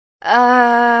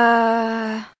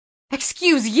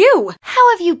Excuse you!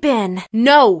 How have you been?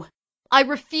 No, I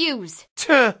refuse.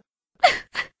 Tuh.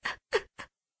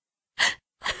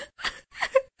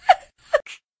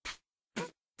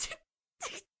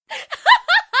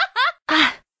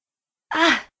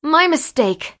 My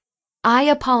mistake. I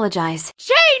apologize.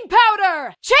 Chain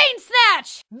powder! Chain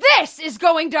snatch! This is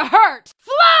going to hurt!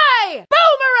 Fly!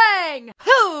 Boomerang!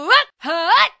 Hoo-hut!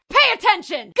 Hut! Pay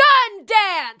attention! Gun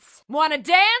dance! Wanna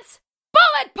dance?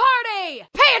 Bullet party!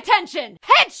 Pay attention!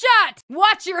 Headshot!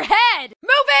 Watch your head!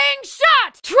 Moving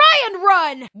shot! Try and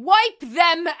run! Wipe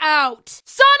them out!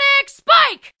 Sonic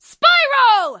spike!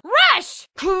 Spiral! Rush!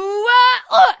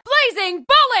 Blazing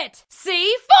bullet!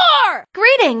 C4!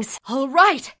 Greetings! All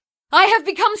right, I have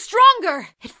become stronger.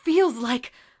 It feels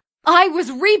like I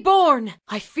was reborn.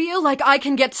 I feel like I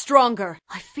can get stronger.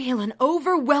 I feel an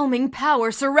overwhelming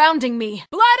power surrounding me.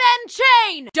 Blood and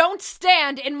chain! Don't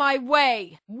stand in my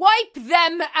way. Wipe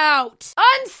them out.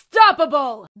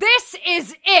 Unstoppable. This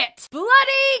is it.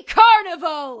 Bloody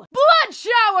carnival. Blood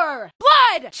shower.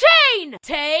 Blood chain.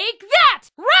 Take that.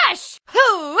 Rush.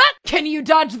 Can you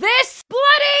dodge this?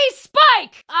 Bloody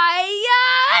spike.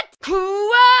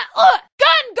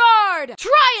 Gun guard.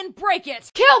 Try and break it.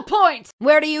 Kill point.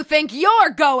 Where do you think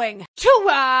you're going?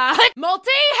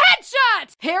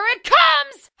 Multi-headshot! Here it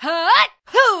comes!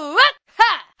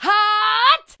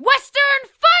 Western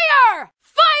fire!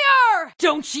 Fire!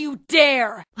 Don't you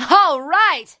dare! All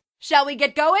right! Shall we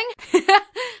get going?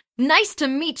 Nice to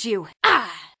meet you.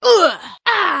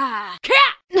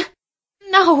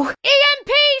 No!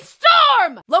 EMP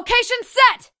storm! Location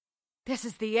set! This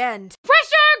is the end.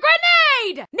 Pressure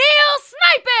grenade! Neil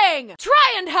sniping!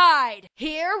 Try and hide!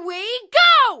 Here we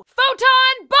go!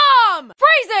 Photon bomb!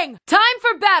 Freezing! Time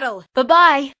for battle!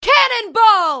 Bye-bye.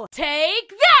 Cannonball! Take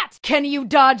that! Can you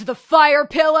dodge the fire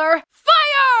pillar?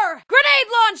 Fire!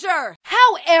 Grenade launcher!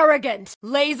 How arrogant!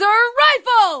 Laser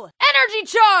rifle! Energy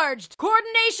charged!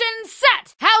 Coordination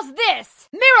set! How's this?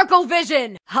 Miracle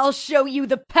vision! I'll show you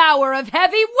the power of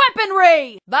heavy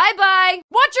weaponry! Bye-bye!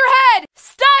 Watch your head!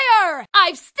 Steyr!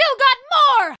 I've still got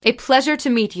more! A pleasure to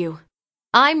meet you.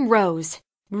 I'm Rose.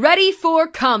 Ready for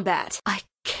combat. I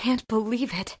can't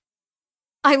believe it.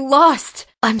 I lost.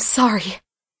 I'm sorry,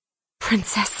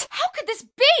 Princess. How could this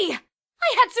be?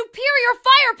 I had superior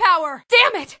firepower!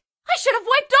 Damn it! I should have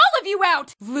wiped all of you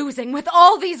out! Losing with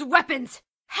all these weapons!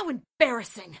 How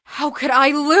embarrassing! How could I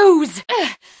lose?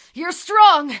 You're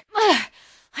strong!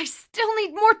 I still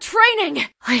need more training!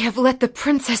 I have let the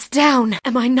princess down.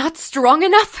 Am I not strong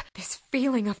enough? This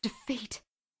feeling of defeat.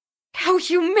 How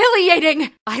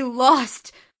humiliating! I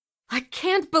lost. I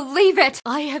can't believe it.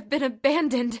 I have been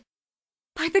abandoned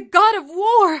by the god of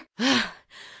war.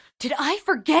 Did I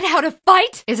forget how to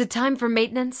fight? Is it time for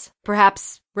maintenance?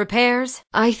 Perhaps repairs?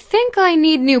 I think I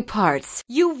need new parts.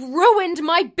 You've ruined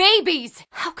my babies!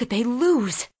 How could they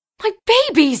lose? My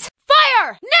babies!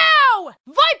 Fire! Now!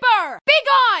 Viper! Be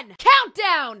gone!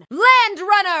 Countdown! Land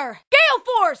Runner! Gale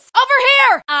Force! Over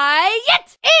here!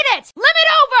 Eat it! Limit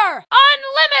over!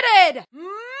 Unlimited!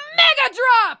 Mega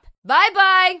Drop!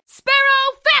 Bye-bye!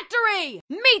 Sparrow Factory!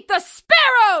 Meet the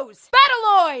Sparrows!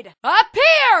 Battleoid! Up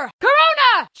here!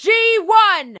 Corona!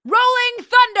 G1! Rolling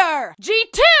Thunder!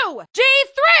 G2!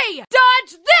 G3!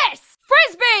 Dodge this!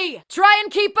 Frisbee! Try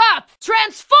and keep up!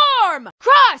 Transform!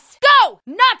 Cross! Go!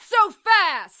 Not so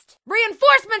fast!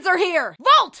 Reinforcements are here!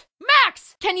 Volt!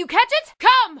 Max! Can you catch it?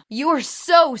 Come! You're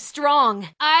so strong.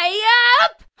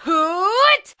 Up!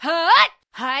 Hoot! Hut!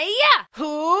 Hiya!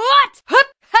 Hoot! Hup!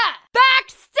 Ha! Back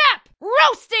step!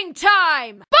 Roasting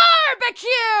time!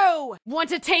 Barbecue! Want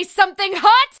to taste something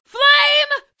hot?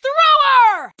 Flame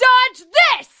thrower! Dodge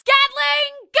this!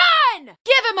 Gatling gun!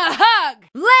 Give him a hug!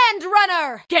 Land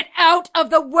Runner! Get out of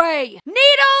the way!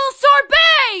 Needle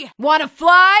sorbet! Wanna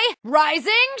fly?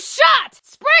 Rising shot!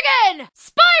 Spriggan!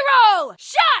 Spiral!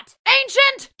 Shot!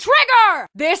 Ancient trigger!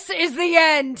 This is the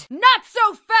end! Not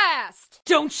so fast!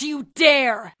 Don't you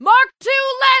dare! Mark II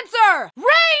Lancer!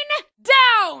 Rain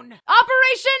down!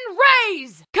 Operation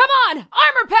Raise! Come on!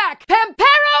 Armor pack!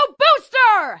 Pampero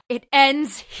booster! It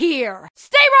ends here.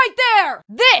 Stay right there!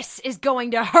 This is going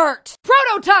to hurt!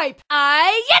 Prototype!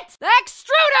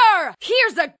 Extruder!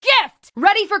 Here's a gift!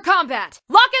 Ready for combat!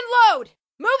 Lock and load!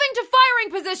 Moving to firing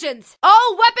positions!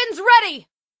 All weapons ready!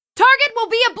 Target will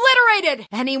be obliterated!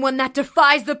 Anyone that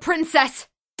defies the princess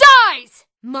dies!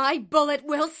 My bullet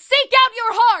will seek out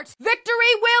your heart!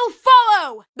 Victory will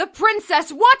follow! The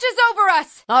princess watches over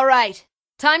us! All right,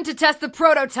 time to test the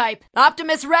prototype.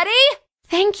 Optimus ready?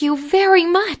 Thank you very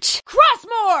much.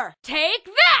 Crossmore! Take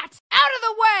that! Out of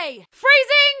the way!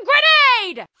 Freezing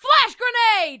grenade! Flash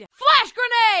grenade! Flash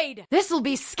grenade! This'll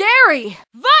be scary!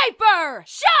 Viper! Fire!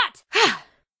 Shot!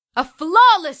 A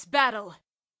flawless battle!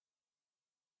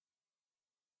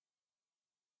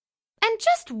 And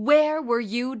just where were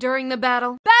you during the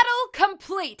battle? Battle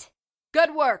complete!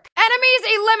 Good work.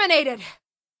 Enemies eliminated!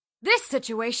 This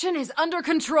situation is under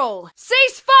control.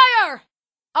 Cease fire!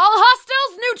 All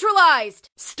hostiles neutralized!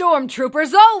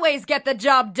 Stormtroopers always get the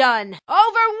job done!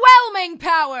 Overwhelming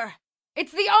power!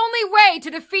 It's the only way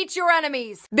to defeat your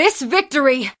enemies! This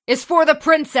victory is for the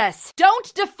princess!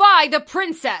 Don't defy the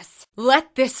princess!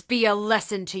 Let this be a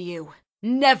lesson to you.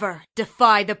 Never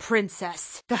defy the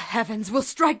princess. The heavens will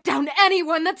strike down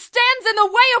anyone that stands in the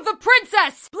way of the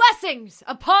princess! Blessings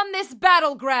upon this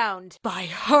battleground! By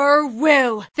her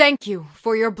will! Thank you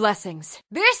for your blessings.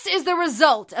 This is the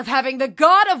result of having the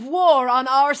god of war on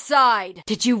our side.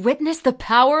 Did you witness the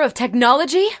power of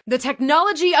technology? The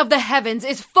technology of the heavens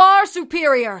is far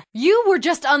superior. You were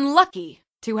just unlucky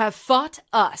to have fought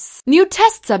us. New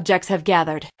test subjects have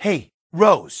gathered. Hey,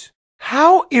 Rose.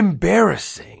 How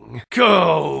embarrassing.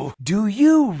 Go. Do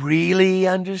you really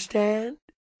understand?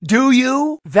 Do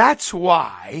you? That's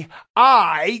why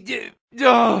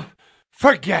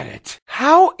forget it.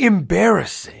 How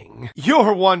embarrassing.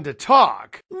 You're one to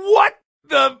talk. What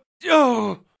the?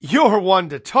 You're one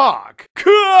to talk.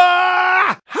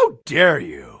 How dare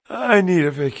you? I need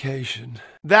a vacation.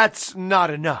 That's not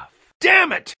enough.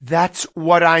 Damn it. That's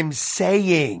what I'm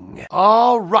saying.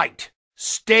 All right.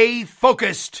 Stay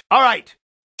focused. All right.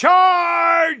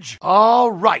 Charge!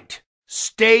 All right.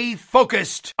 Stay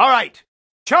focused. All right.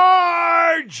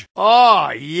 Charge!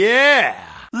 Oh, yeah.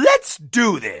 Let's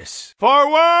do this.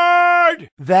 Forward!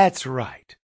 That's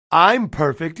right. I'm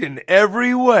perfect in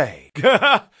every way.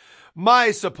 My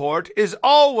support is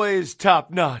always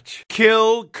top-notch.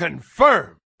 Kill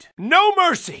confirmed. No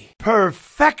mercy.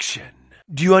 Perfection.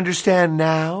 Do you understand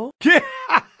now?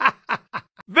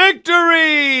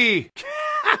 Victory!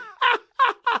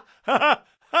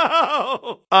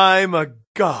 I'm a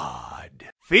god.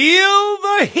 Feel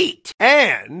the heat.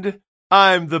 And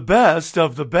I'm the best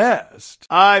of the best.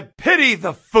 I pity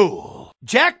the fool.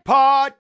 Jackpot!